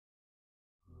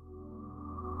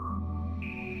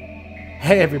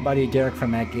Hey everybody, Derek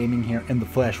from Mac Gaming here in the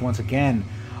flesh once again.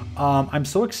 I'm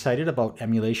so excited about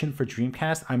emulation for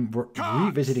Dreamcast. I'm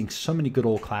revisiting so many good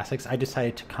old classics. I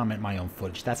decided to comment my own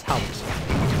footage. That's how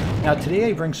excited. Now today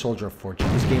I bring Soldier of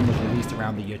Fortune. This game was released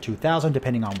around the year 2000,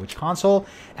 depending on which console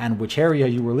and which area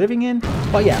you were living in.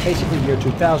 But yeah, basically year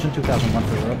 2000, 2001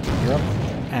 for Europe,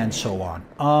 and so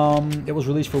on. It was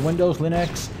released for Windows,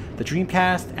 Linux, the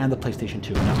Dreamcast, and the PlayStation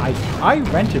 2. Now, I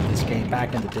rented this game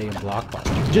back in the day in Blockbuster.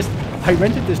 I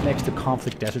rented this next to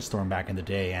Conflict Desert Storm back in the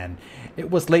day, and it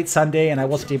was late Sunday, and I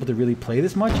wasn't able to really play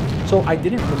this much, so I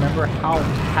didn't remember how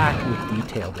packed with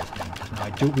detail this game was.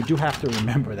 Now, we do have to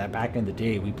remember that back in the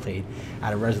day, we played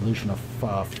at a resolution of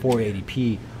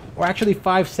 480p, or actually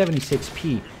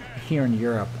 576p here in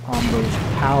Europe on those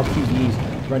PAL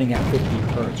TVs running at 50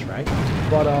 hertz, right?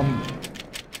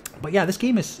 But yeah, this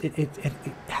game is it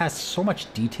has so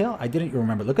much detail. I didn't even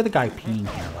remember. Look at the guy peeing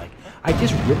here. Like, I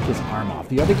just ripped his arm off.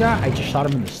 The other guy, I just shot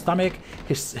him in the stomach.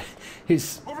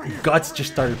 His guts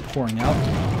just started pouring out.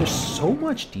 There's so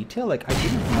much detail. Like, I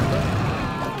didn't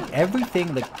remember. Like,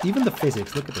 everything, like even the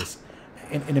physics. Look at this.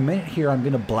 In a minute here, I'm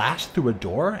gonna blast through a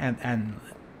door, and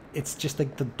it's just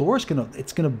like the door's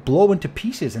gonna blow into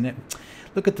pieces. And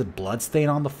look at the blood stain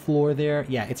on the floor there.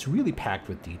 Yeah, it's really packed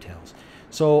with details.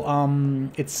 So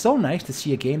it's so nice to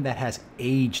see a game that has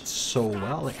aged so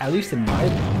well, like, at least in my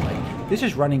opinion. Like, this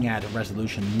is running at a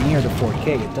resolution near to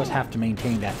 4K. It does have to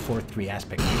maintain that 4:3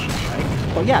 aspect ratio,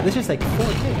 right? But yeah, this is like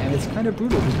 4K, and it's kind of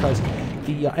brutal because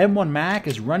the M1 Mac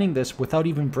is running this without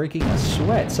even breaking a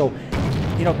sweat. So,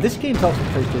 you know, this game's out for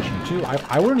PlayStation 2.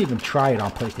 I wouldn't even try it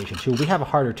on PlayStation 2. We have a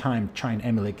harder time trying to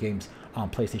emulate games on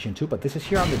PlayStation 2, but this is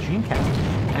here on the Dreamcast,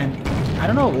 and I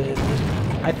don't know.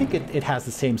 I think it has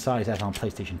the same size as on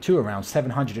PlayStation 2, around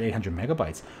 700 to 800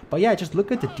 megabytes. But yeah, just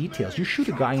look at the details. You shoot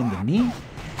a guy in the knee,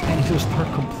 and he'll start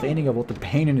complaining about the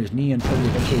pain in his knee until he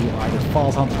eventually either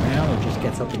falls on the ground or just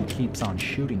gets up and keeps on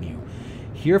shooting you.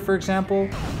 Here, for example,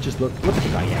 just look at the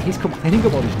guy. Yeah, he's complaining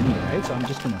about his knee, right? So I'm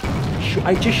just gonna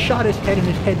I just shot his head, and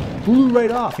his head blew right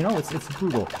off. You know, it's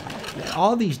brutal.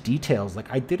 All these details, like,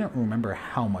 I didn't remember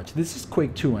how much. This is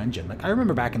Quake 2 engine. Like, I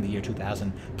remember back in the year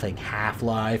 2000 playing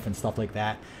Half-Life and stuff like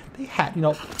that. They had, you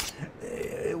know,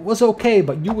 it was okay,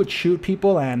 but you would shoot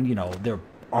people and, you know, their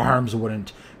arms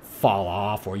wouldn't fall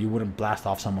off, or you wouldn't blast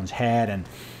off someone's head, and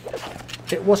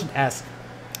it wasn't as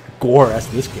gore as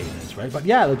this game is, right? But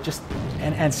yeah, like, just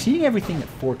and seeing everything at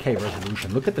 4K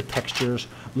resolution. Look at the textures.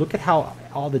 Look at how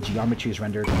all the geometry is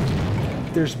rendered.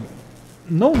 There's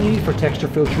no need for texture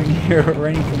filtering here or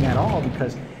anything at all,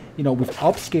 because, you know, we've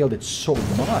upscaled it so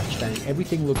much that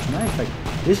everything looks nice. Like,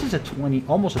 this is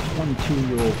almost a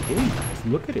 22-year-old game, guys.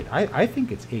 Look at it. I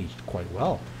think it's aged quite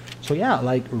well. So yeah,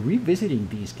 like, revisiting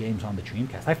these games on the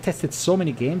Dreamcast. I've tested so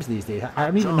many games these days. I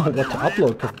don't even know what to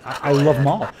upload because I love them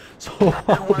all. So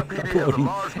I'll be uploading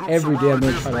every day. I'm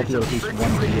going to try to upload at least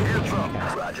one video for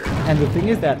Dreamcast. And the thing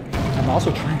is that I'm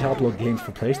also trying to upload games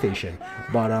for PlayStation.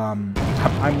 But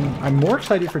I'm more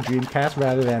excited for Dreamcast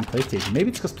rather than PlayStation. Maybe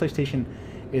it's because PlayStation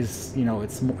is, you know,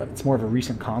 it's more of a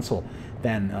recent console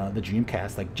than the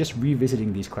Dreamcast. Like, just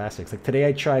revisiting these classics. Like, today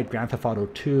I tried Grand Theft Auto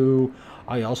 2.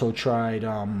 I also tried,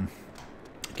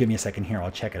 give me a second here,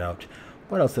 I'll check it out.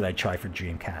 What else did I try for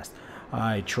Dreamcast?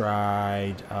 I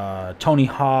tried Tony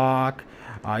Hawk.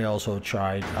 I also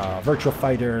tried Virtua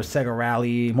Fighter, Sega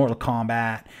Rally, Mortal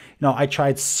Kombat. You know, I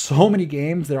tried so many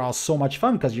games. They're all so much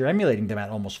fun because you're emulating them at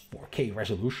almost 4K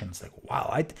resolutions. Like,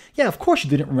 wow. Yeah, of course you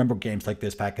didn't remember games like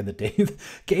this back in the day.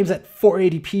 Games at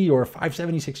 480p or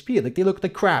 576p. Like, they look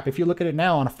like crap. If you look at it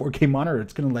now on a 4K monitor,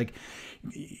 it's going to, like,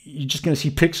 you're just going to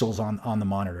see pixels on the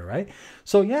monitor, right?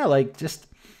 So yeah, like, just,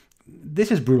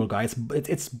 this is brutal, guys.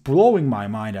 It's blowing my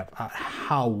mind up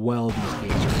how well these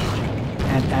games are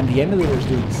aging. And the emulator is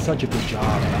doing such a good job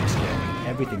at upscaling.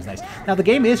 Everything's nice. Now, the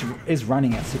game is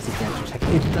running at 60 frames per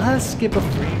second. It does skip a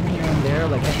frame here and there.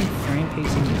 Like, I think frame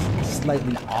pacing is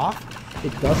slightly off.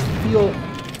 It does feel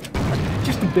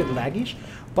just a bit laggish,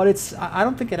 but I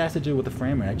don't think it has to do with the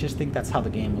frame rate. I just think that's how the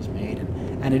game was made,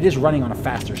 and it is running on a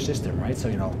faster system, right? So,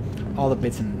 you know, all the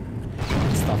bits and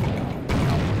stuff, you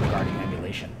know, regarding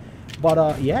emulation.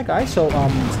 But yeah, guys, so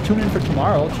tune in for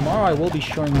tomorrow. Tomorrow I will be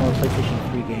showing more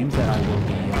PlayStation 3 games that I will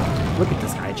be... look at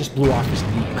this guy. I just blew off his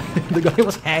knee. The guy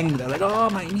was hanging there like, oh,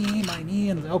 my knee.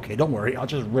 And okay, don't worry. I'll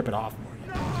just rip it off for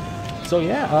you. So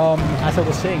yeah, as I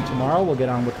was saying, tomorrow we'll get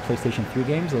on with the PlayStation 3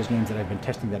 games. Those games that I've been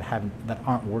testing that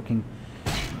aren't working,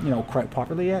 you know, quite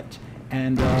properly yet.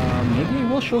 And maybe I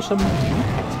will show some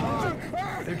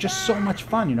games. They're just so much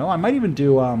fun, you know. I might even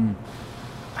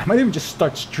just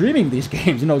start streaming these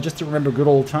games, you know, just to remember good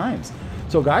old times.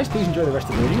 So guys, please enjoy the rest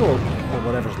of the video, or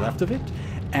whatever's left of it.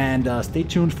 and stay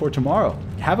tuned for tomorrow.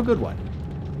 Have a good one.